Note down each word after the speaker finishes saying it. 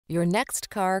Your next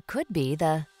car could be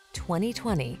the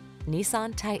 2020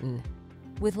 Nissan Titan.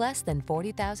 With less than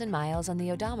 40,000 miles on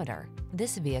the odometer,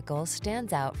 this vehicle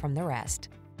stands out from the rest.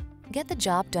 Get the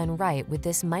job done right with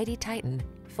this mighty Titan.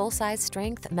 Full-size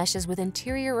strength meshes with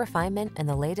interior refinement and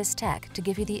the latest tech to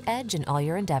give you the edge in all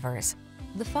your endeavors.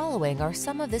 The following are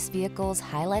some of this vehicle's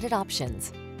highlighted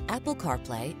options: Apple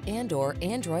CarPlay and/or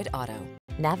Android Auto,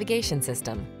 navigation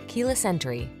system, keyless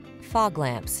entry, fog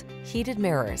lamps, heated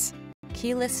mirrors,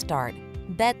 keyless start,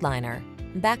 bed liner,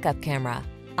 backup camera,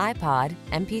 iPod,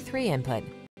 MP3 input,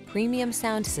 premium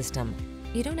sound system.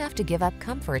 You don't have to give up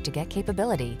comfort to get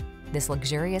capability. This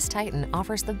luxurious Titan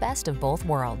offers the best of both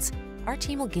worlds. Our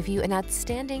team will give you an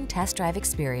outstanding test drive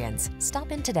experience.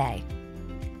 Stop in today.